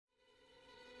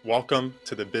Welcome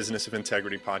to the Business of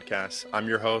Integrity podcast. I'm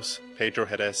your host, Pedro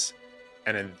Jerez,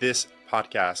 and in this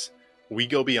podcast, we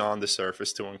go beyond the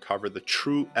surface to uncover the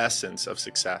true essence of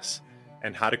success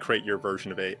and how to create your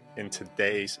version of it in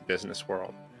today's business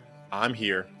world. I'm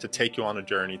here to take you on a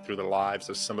journey through the lives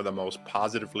of some of the most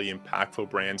positively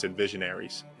impactful brands and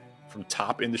visionaries, from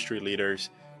top industry leaders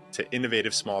to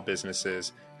innovative small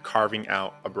businesses carving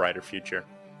out a brighter future.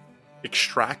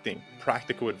 Extracting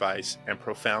practical advice and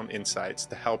profound insights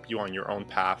to help you on your own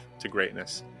path to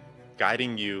greatness,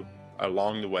 guiding you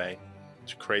along the way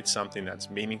to create something that's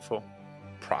meaningful,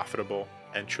 profitable,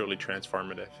 and truly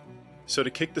transformative. So to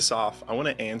kick this off, I want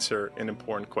to answer an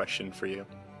important question for you,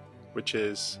 which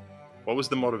is, what was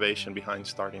the motivation behind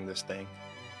starting this thing?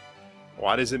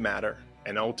 Why does it matter?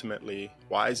 And ultimately,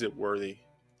 why is it worthy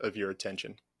of your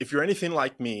attention? If you're anything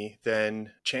like me,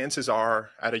 then chances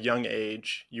are at a young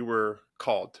age, you were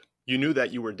called. You knew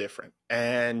that you were different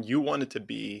and you wanted to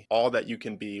be all that you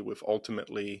can be with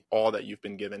ultimately all that you've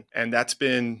been given. And that's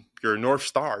been your North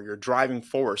Star, your driving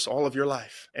force all of your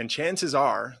life. And chances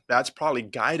are that's probably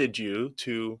guided you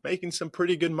to making some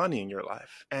pretty good money in your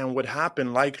life. And what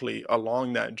happened likely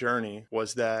along that journey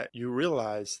was that you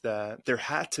realized that there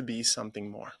had to be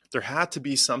something more. There had to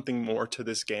be something more to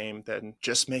this game than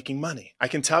just making money. I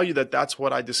can tell you that that's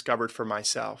what I discovered for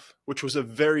myself, which was a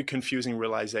very confusing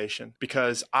realization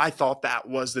because I thought that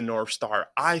was the North Star.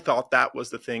 I thought that was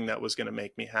the thing that was going to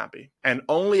make me happy. And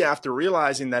only after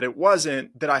realizing that it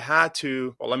wasn't that I had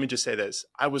to, well, let me just say this.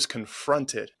 I was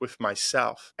confronted with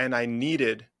myself and I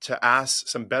needed to ask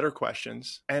some better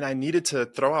questions and I needed to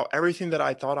throw out everything that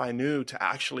I thought I knew to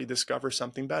actually discover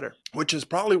something better, which is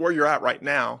probably where you're at right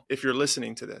now if you're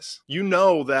listening to this. You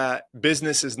know that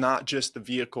business is not just the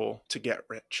vehicle to get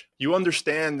rich. You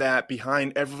understand that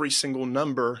behind every single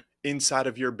number inside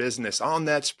of your business, on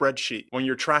that spreadsheet, when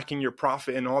you're tracking your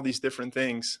profit and all these different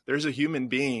things, there's a human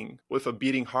being with a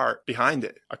beating heart behind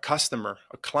it, a customer,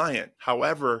 a client,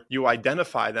 however you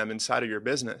identify them inside of your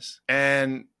business.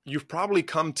 And you've probably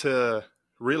come to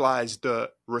realize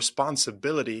the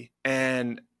responsibility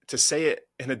and, to say it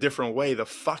in a different way, the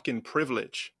fucking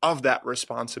privilege of that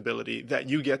responsibility that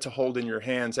you get to hold in your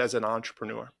hands as an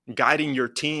entrepreneur, guiding your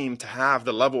team to have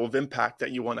the level of impact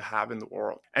that you want to have in the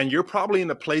world. And you're probably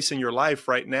in a place in your life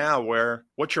right now where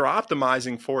what you're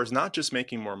optimizing for is not just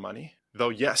making more money, though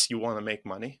yes, you want to make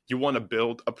money. You want to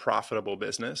build a profitable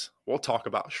business. We'll talk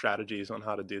about strategies on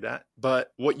how to do that.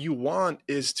 But what you want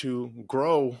is to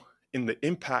grow in the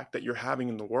impact that you're having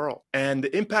in the world. And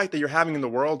the impact that you're having in the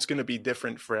world is going to be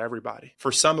different for everybody.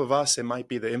 For some of us, it might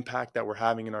be the impact that we're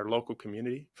having in our local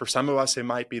community. For some of us, it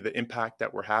might be the impact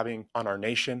that we're having on our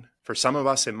nation. For some of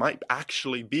us, it might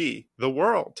actually be the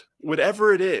world.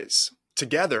 Whatever it is,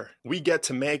 together, we get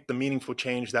to make the meaningful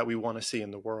change that we want to see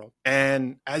in the world.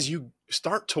 And as you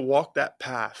start to walk that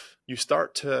path, you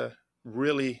start to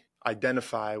really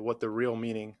identify what the real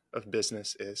meaning of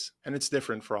business is. And it's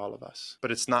different for all of us, but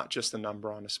it's not just a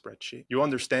number on a spreadsheet. You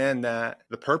understand that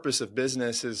the purpose of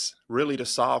business is really to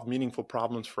solve meaningful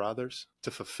problems for others,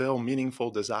 to fulfill meaningful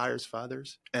desires for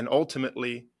others. And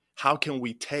ultimately, how can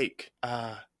we take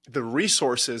the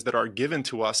resources that are given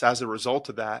to us as a result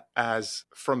of that, as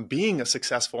from being a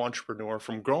successful entrepreneur,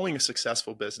 from growing a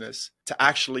successful business, to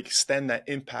actually extend that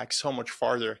impact so much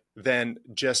farther than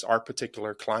just our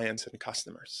particular clients and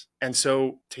customers. And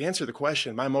so to answer the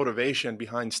question, my motivation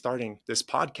behind starting this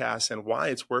podcast and why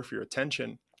it's worth your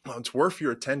attention, well, it's worth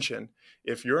your attention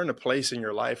if you're in a place in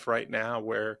your life right now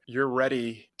where you're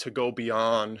ready to go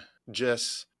beyond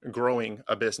just growing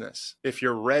a business. If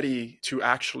you're ready to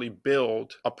actually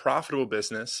build a profitable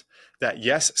business that,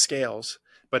 yes, scales,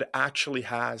 but actually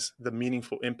has the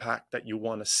meaningful impact that you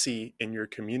want to see in your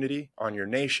community, on your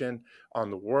nation,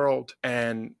 on the world.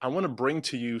 And I want to bring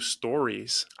to you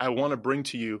stories. I want to bring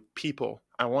to you people.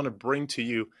 I want to bring to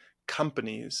you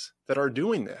companies that are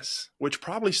doing this, which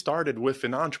probably started with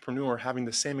an entrepreneur having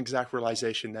the same exact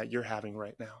realization that you're having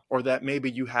right now, or that maybe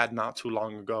you had not too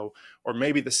long ago, or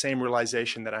maybe the same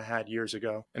realization that I had years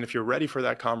ago. And if you're ready for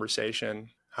that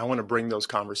conversation, I want to bring those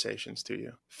conversations to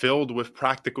you, filled with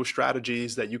practical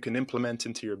strategies that you can implement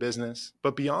into your business.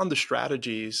 But beyond the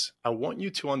strategies, I want you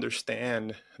to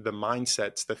understand the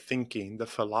mindsets, the thinking, the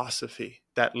philosophy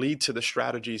that lead to the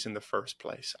strategies in the first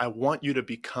place. I want you to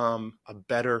become a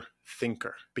better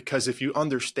thinker, because if you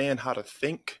understand how to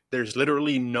think, there's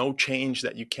literally no change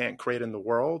that you can't create in the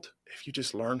world if you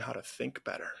just learn how to think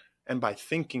better. And by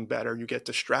thinking better, you get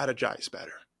to strategize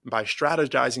better. By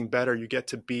strategizing better, you get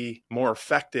to be more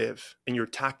effective in your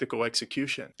tactical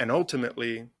execution. And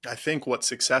ultimately, I think what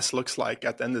success looks like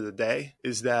at the end of the day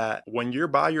is that when you're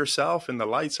by yourself and the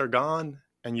lights are gone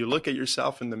and you look at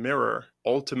yourself in the mirror,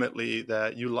 ultimately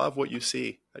that you love what you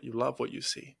see, that you love what you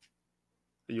see.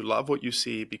 You love what you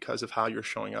see because of how you're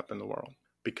showing up in the world,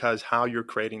 because how you're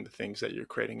creating the things that you're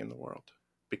creating in the world,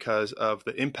 because of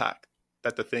the impact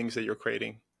that the things that you're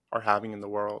creating are having in the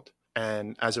world.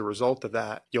 And as a result of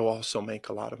that, you'll also make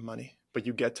a lot of money, but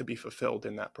you get to be fulfilled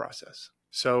in that process.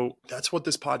 So that's what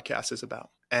this podcast is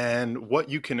about. And what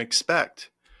you can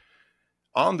expect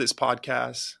on this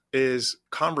podcast is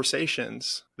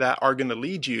conversations that are going to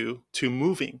lead you to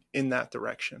moving in that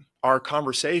direction, are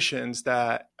conversations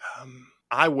that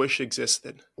I wish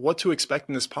existed. What to expect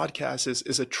in this podcast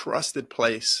is a trusted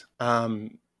place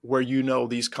where you know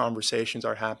these conversations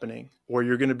are happening, where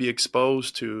you're going to be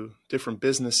exposed to different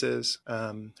businesses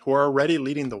who are already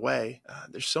leading the way.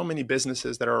 There's so many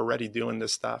businesses that are already doing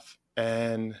this stuff.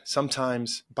 And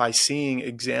sometimes by seeing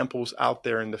examples out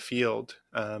there in the field,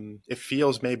 it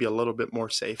feels maybe a little bit more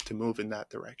safe to move in that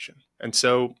direction. And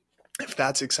so if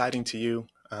that's exciting to you,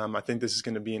 I think this is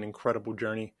going to be an incredible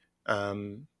journey.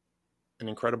 An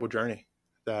incredible journey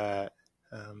that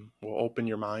will open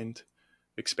your mind,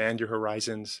 expand your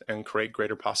horizons, and create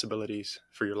greater possibilities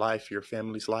for your life, your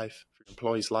family's life, for your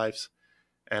employees' lives,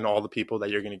 and all the people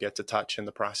that you're going to get to touch in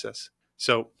the process.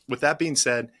 So with that being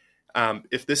said,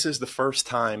 if this is the first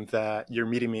time that you're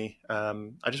meeting me,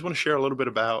 I just want to share a little bit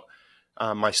about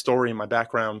my story and my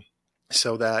background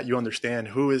so that you understand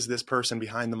who is this person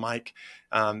behind the mic,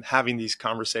 having these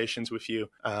conversations with you.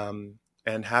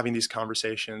 And having these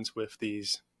conversations with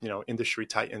these, industry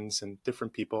titans and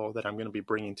different people that I'm going to be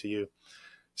bringing to you.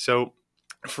 So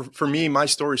for me, my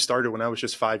story started when I was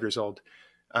just 5 years old.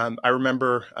 I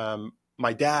remember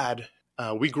my dad,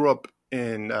 we grew up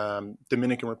in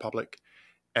Dominican Republic,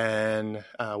 and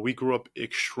we grew up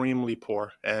extremely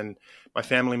poor. And my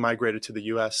family migrated to the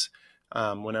U.S.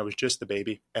 When I was just a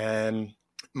baby. And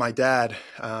my dad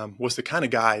was the kind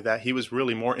of guy that he was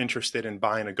really more interested in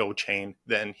buying a gold chain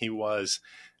than he was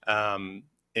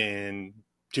in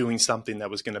doing something that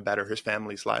was going to better his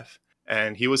family's life.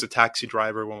 And he was a taxi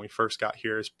driver when we first got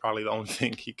here. It's probably the only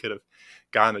thing he could have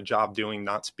gotten a job doing,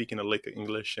 not speaking a lick of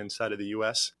English inside of the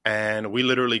U.S. And we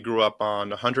literally grew up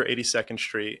on 182nd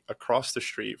Street, across the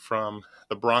street from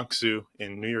the Bronx Zoo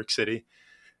in New York City.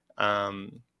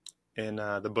 In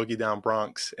the Boogie Down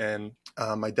Bronx. And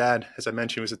my dad, as I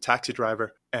mentioned, was a taxi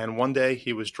driver. And one day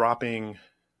he was dropping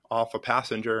off a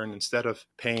passenger, and instead of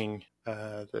paying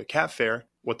the cab fare,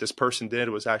 what this person did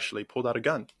was actually pulled out a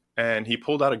gun. And he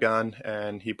pulled out a gun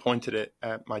and he pointed it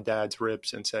at my dad's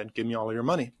ribs and said, "Give me all of your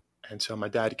money." And so my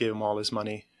dad gave him all his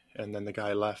money, and then the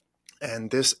guy left. And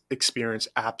this experience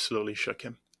absolutely shook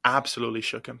him,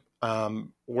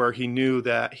 where he knew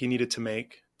that he needed to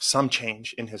make some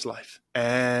change in his life.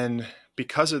 And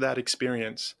because of that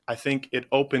experience, I think it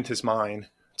opened his mind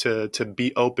to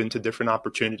be open to different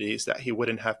opportunities that he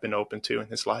wouldn't have been open to in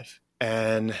his life.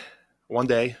 And one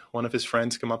day, one of his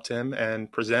friends come up to him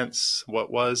and presents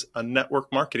what was a network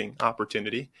marketing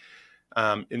opportunity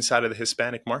inside of the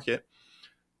Hispanic market.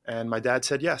 And my dad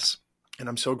said yes. And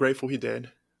I'm so grateful he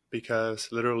did, because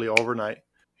literally overnight,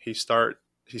 he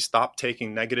stopped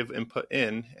taking negative input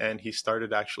in, and he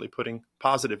started actually putting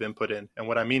positive input in. And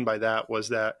what I mean by that was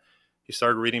that he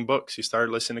started reading books. He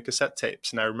started listening to cassette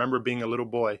tapes. And I remember being a little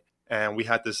boy, and we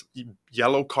had this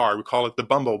yellow car. We call it the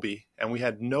Bumblebee. And we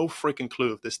had no freaking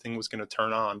clue if this thing was going to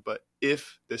turn on. But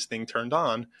if this thing turned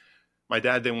on, my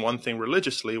dad did one thing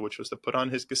religiously, which was to put on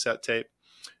his cassette tape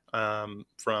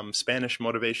from Spanish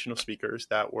motivational speakers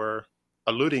that were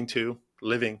alluding to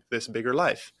living this bigger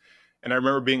life. And I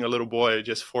remember being a little boy,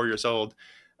 just 4 years old,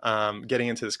 getting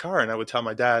into this car, and I would tell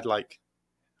my dad,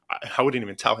 I wouldn't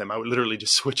even tell him. I would literally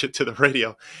just switch it to the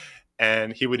radio,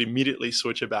 and he would immediately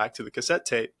switch it back to the cassette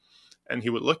tape. And he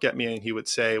would look at me and he would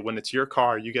say, "When it's your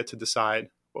car, you get to decide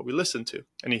what we listen to."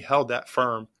 And he held that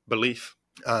firm belief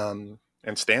and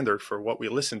standard for what we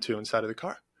listened to inside of the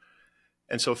car.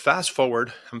 And so fast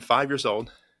forward, I'm 5 years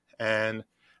old, and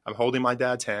I'm holding my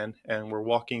dad's hand, and we're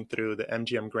walking through the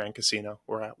MGM Grand Casino.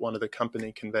 We're at one of the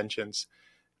company conventions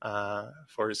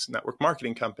for his network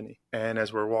marketing company. And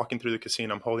as we're walking through the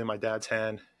casino, I'm holding my dad's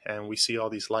hand, and we see all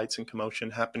these lights and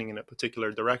commotion happening in a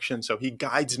particular direction. So he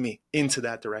guides me into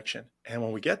that direction. And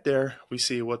when we get there, we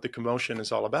see what the commotion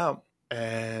is all about.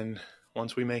 And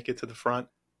once we make it to the front,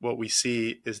 what we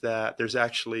see is that there's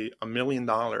actually $1 million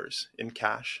in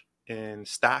cash, in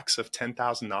stacks of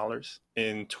 $10,000,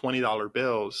 in $20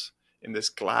 bills, in this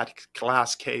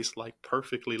glass case, like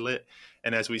perfectly lit.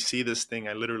 And as we see this thing,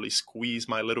 I literally squeeze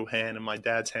my little hand in my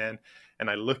dad's hand, and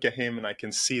I look at him, and I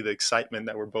can see the excitement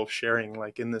that we're both sharing,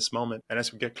 like in this moment. And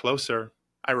as we get closer,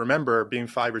 I remember being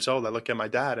 5 years old, I look at my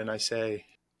dad and I say,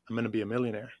 "I'm going to be a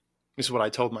millionaire." This is what I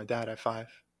told my dad at 5.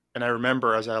 And I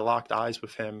remember as I locked eyes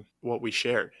with him, what we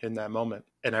shared in that moment.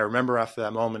 And I remember after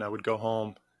that moment, I would go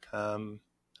home.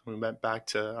 We went back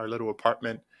to our little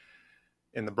apartment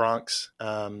in the Bronx.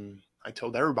 I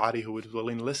told everybody who was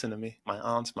willing to listen to me, my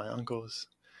aunts, my uncles,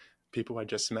 people I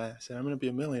just met. I said, I'm going to be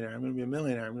a millionaire. I'm going to be a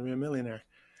millionaire. I'm going to be a millionaire.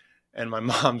 And my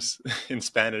mom's, in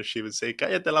Spanish, she would say,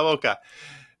 cállate la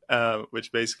boca,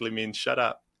 which basically means shut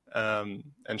up. And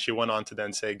she went on to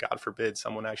then say, God forbid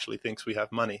someone actually thinks we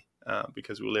have money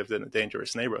because we lived in a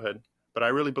dangerous neighborhood. But I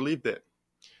really believed it.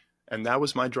 And that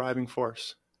was my driving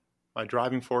force. My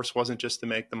driving force wasn't just to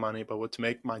make the money, but to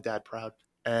make my dad proud.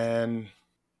 And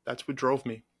that's what drove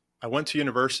me. I went to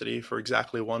university for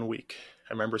exactly 1 week.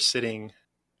 I remember sitting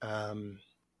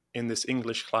in this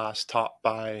English class taught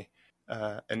by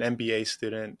an MBA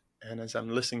student. And as I'm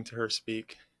listening to her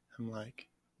speak, I'm like,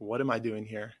 what am I doing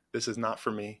here? This is not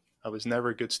for me. I was never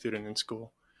a good student in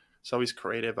school. I was always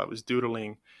creative. I was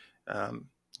doodling,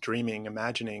 dreaming,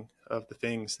 imagining of the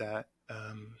things that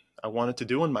I wanted to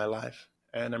do in my life.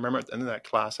 And I remember at the end of that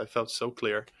class, I felt so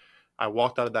clear. I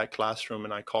walked out of that classroom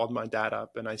and I called my dad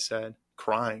up and I said,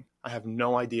 crying, I have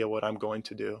no idea what I'm going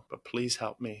to do, but please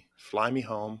help me. Fly me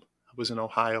home. I was in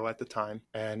Ohio at the time.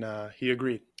 And he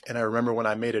agreed. And I remember when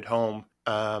I made it home,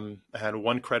 I had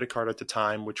one credit card at the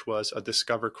time, which was a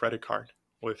Discover credit card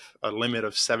with a limit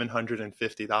of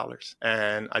 $750.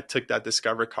 And I took that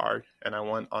Discover card and I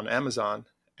went on Amazon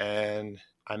and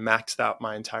I maxed out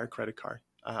my entire credit card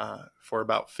for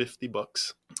about 50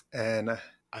 books. And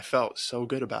I felt so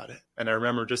good about it. And I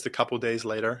remember just a couple days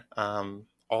later,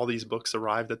 all these books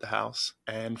arrived at the house.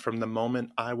 And from the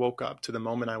moment I woke up to the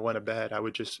moment I went to bed, I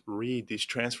would just read these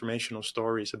transformational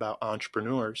stories about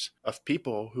entrepreneurs, of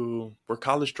people who were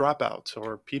college dropouts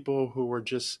or people who were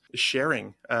just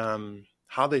sharing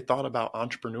how they thought about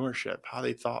entrepreneurship, how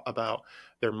they thought about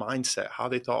their mindset, how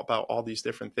they thought about all these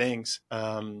different things.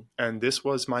 And this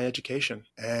was my education.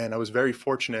 And I was very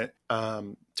fortunate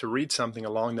to read something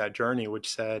along that journey, which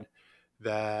said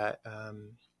that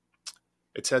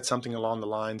it said something along the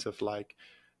lines of like,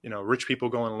 rich people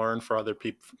go and learn for other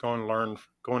people, go and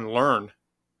learn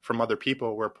from other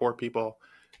people, where poor people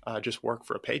just work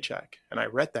for a paycheck. And I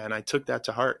read that and I took that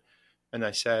to heart. And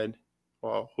I said,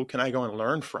 well, who can I go and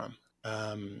learn from?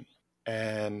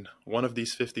 And one of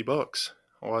these 50 books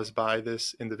was by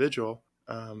this individual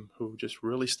who just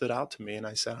really stood out to me. And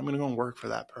I said, I'm going to go and work for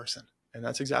that person. And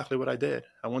that's exactly what I did.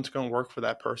 I went to go and work for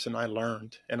that person. I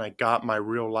learned and I got my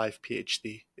real life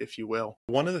PhD, if you will.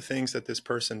 One of the things that this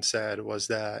person said was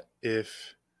that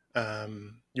if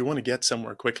you want to get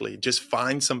somewhere quickly, just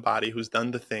find somebody who's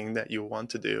done the thing that you want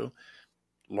to do,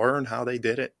 learn how they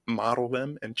did it, model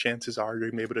them, and chances are you're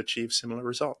going to be able to achieve similar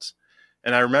results.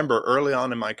 And I remember early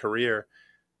on in my career,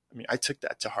 I took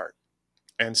that to heart.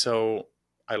 And so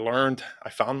I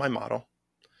found my model,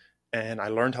 and I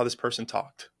learned how this person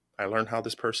talked. I learned how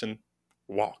this person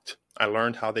walked. I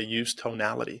learned how they used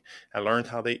tonality. I learned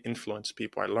how they influenced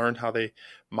people. I learned how they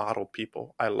modeled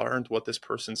people. I learned what this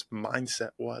person's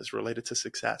mindset was related to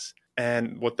success.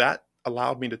 And what that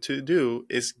allowed me to do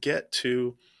is get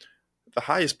to the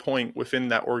highest point within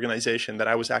that organization that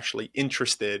I was actually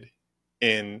interested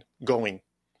in going.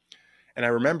 And I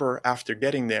remember after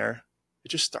getting there, it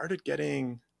just started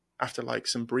getting, after like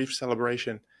some brief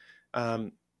celebration,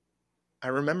 I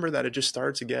remember that it just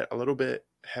started to get a little bit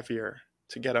heavier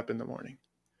to get up in the morning.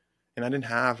 And I didn't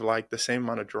have like the same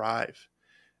amount of drive.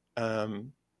 Because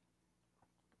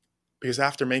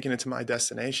after making it to my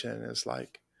destination, it's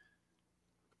like,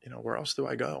 where else do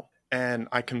I go? And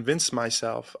I convinced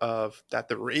myself of that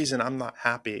the reason I'm not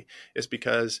happy is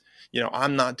because,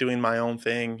 I'm not doing my own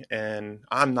thing and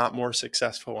I'm not more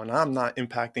successful and I'm not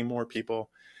impacting more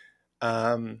people.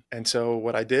 And so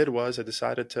what I did was I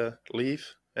decided to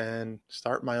leave and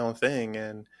start my own thing.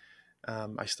 And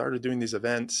I started doing these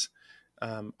events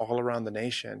all around the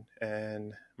nation.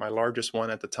 And my largest one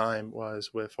at the time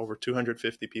was with over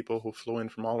 250 people who flew in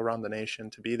from all around the nation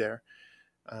to be there,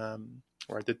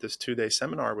 where I did this 2-day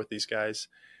seminar with these guys.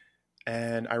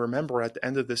 And I remember at the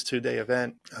end of this 2-day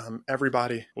event,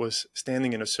 everybody was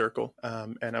standing in a circle.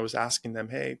 And I was asking them,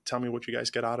 hey, tell me what you guys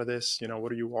get out of this.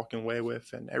 What are you walking away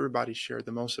with? And everybody shared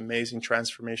the most amazing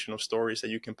transformational stories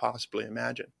that you can possibly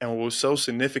imagine. And what was so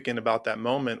significant about that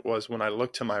moment was when I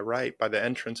looked to my right by the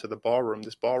entrance of the ballroom,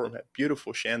 this ballroom had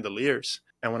beautiful chandeliers.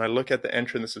 And when I look at the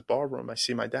entrance of this ballroom, I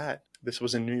see my dad. This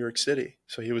was in New York City,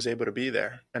 so he was able to be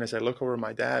there. And as I look over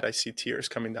my dad, I see tears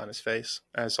coming down his face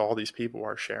as all these people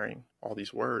are sharing all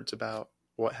these words about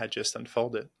what had just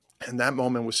unfolded. And that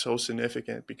moment was so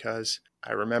significant because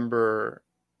I remember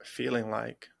feeling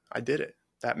like I did it.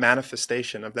 that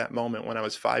manifestation of that moment when I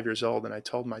was 5 years old and I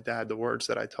told my dad the words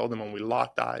that I told him when we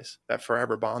locked eyes that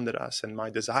forever bonded us, and my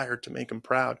desire to make him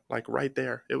proud, like right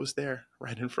there, it was there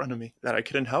right in front of me, that I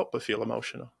couldn't help but feel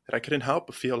emotional, that I couldn't help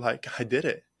but feel like I did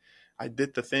it. I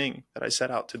did the thing that I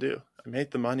set out to do. I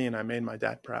made the money and I made my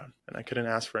dad proud, and I couldn't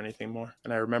ask for anything more.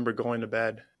 And I remember going to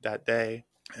bed that day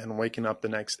and waking up the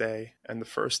next day, and the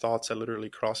first thoughts that literally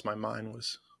crossed my mind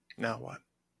was, now what?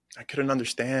 I couldn't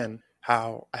understand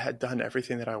how I had done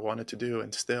everything that I wanted to do,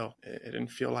 and still it didn't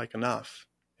feel like enough.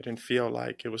 It didn't feel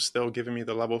like it was still giving me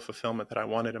the level of fulfillment that I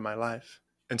wanted in my life.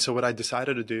 And so what I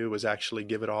decided to do was actually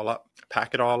give it all up,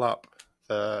 pack it all up.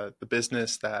 The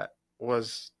business that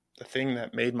was the thing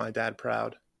that made my dad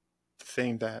proud, the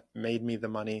thing that made me the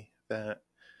money that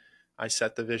I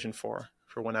set the vision for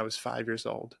when I was 5 years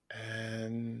old.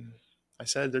 And I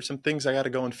said, there's some things I got to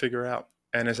go and figure out.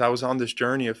 And as I was on this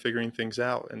journey of figuring things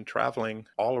out and traveling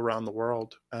all around the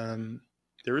world,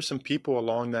 there were some people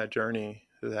along that journey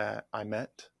that I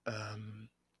met,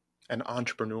 and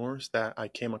entrepreneurs that I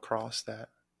came across that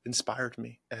inspired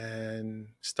me and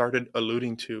started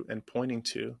alluding to and pointing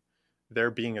to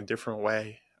there being a different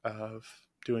way of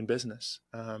doing business,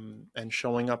 and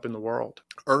showing up in the world.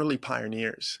 Early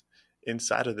pioneers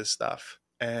inside of this stuff.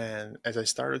 And as I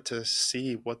started to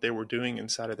see what they were doing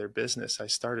inside of their business, I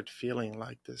started feeling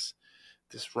like this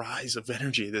rise of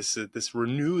energy, this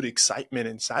renewed excitement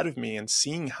inside of me, and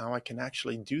seeing how I can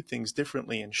actually do things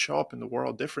differently and show up in the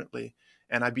world differently.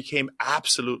 And I became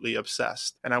absolutely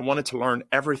obsessed. And I wanted to learn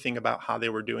everything about how they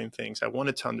were doing things. I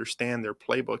wanted to understand their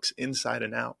playbooks inside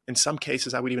and out. In some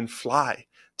cases, I would even fly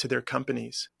to their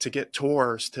companies to get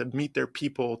tours, to meet their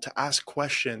people, to ask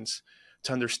questions,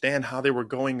 to understand how they were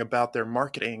going about their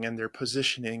marketing and their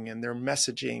positioning and their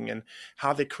messaging, and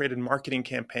how they created marketing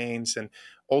campaigns, and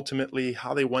ultimately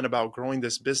how they went about growing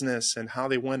this business, and how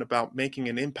they went about making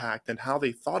an impact, and how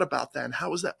they thought about that, and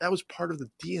how was that was part of the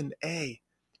DNA,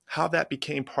 how that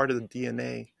became part of the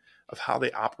DNA of how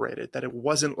they operated, that it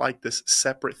wasn't like this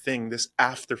separate thing, this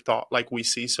afterthought, like we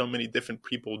see so many different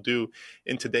people do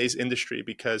in today's industry,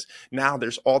 because now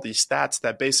there's all these stats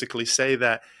that basically say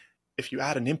that if you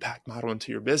add an impact model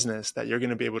into your business, that you're going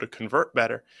to be able to convert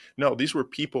better. No, these were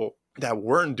people that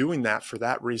weren't doing that for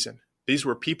that reason. These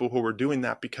were people who were doing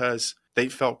that because they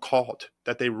felt called,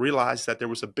 that they realized that there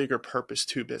was a bigger purpose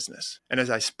to business. And as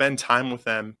I spend time with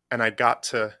them and I got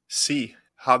to see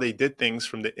how they did things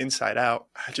from the inside out,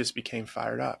 I just became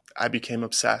fired up. I became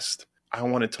obsessed. I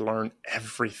wanted to learn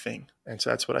everything. And so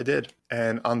that's what I did.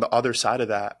 And on the other side of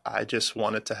that, I just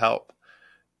wanted to help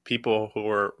people who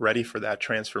were ready for that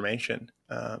transformation,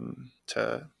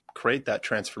 to create that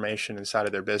transformation inside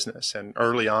of their business. And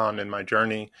early on in my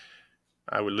journey,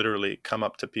 I would literally come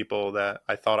up to people that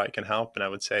I thought I can help, and I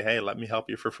would say, hey, let me help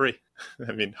you for free.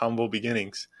 I mean, humble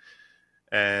beginnings.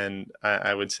 And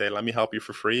I would say, let me help you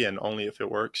for free, and only if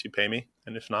it works, you pay me.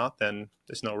 And if not, then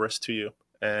there's no risk to you.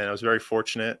 And I was very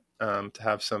fortunate to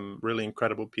have some really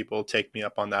incredible people take me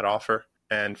up on that offer.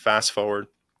 And fast forward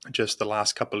just the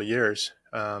last couple of years,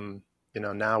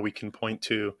 now we can point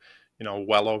to,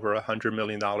 well over $100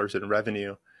 million in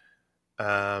revenue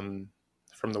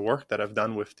from the work that I've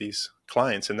done with these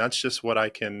clients. And that's just what I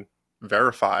can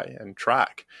verify and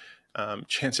track.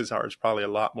 Chances are it's probably a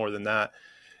lot more than that.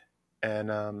 And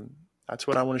that's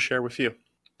what I want to share with you.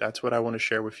 That's what I want to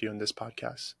share with you in this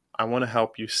podcast. I want to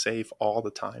help you save all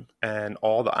the time and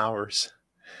all the hours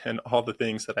and all the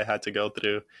things that I had to go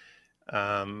through,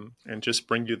 and just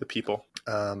bring you the people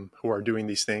who are doing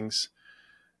these things,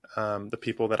 the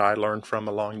people that I learned from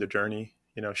along the journey,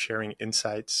 sharing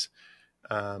insights,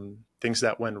 things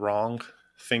that went wrong,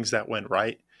 things that went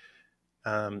right.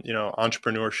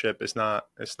 Entrepreneurship it's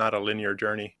not a linear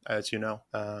journey, as you know.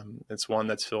 It's one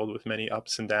that's filled with many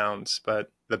ups and downs, but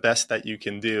the best that you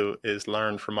can do is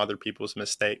learn from other people's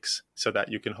mistakes so that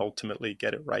you can ultimately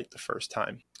get it right the first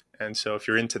time. And so if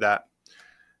you're into that,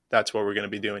 that's what we're going to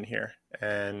be doing here.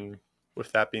 And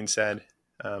with that being said,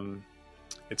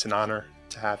 it's an honor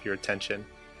to have your attention.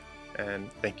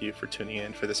 And thank you for tuning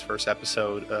in for this first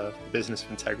episode of the Business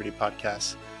of Integrity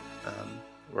podcast.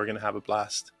 We're going to have a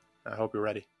blast. I hope you're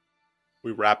ready.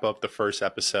 We wrap up the first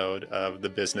episode of the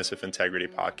Business of Integrity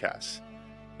podcast.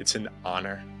 It's an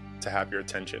honor to have your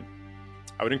attention.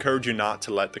 I would encourage you not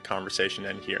to let the conversation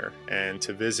end here, and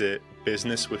to visit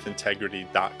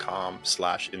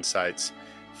businesswithintegrity.com/insights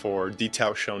for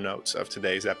detailed show notes of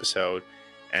today's episode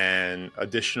and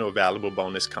additional valuable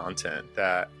bonus content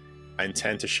that I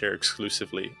intend to share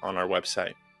exclusively on our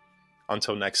website.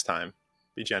 Until next time,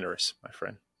 be generous, my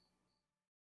friend.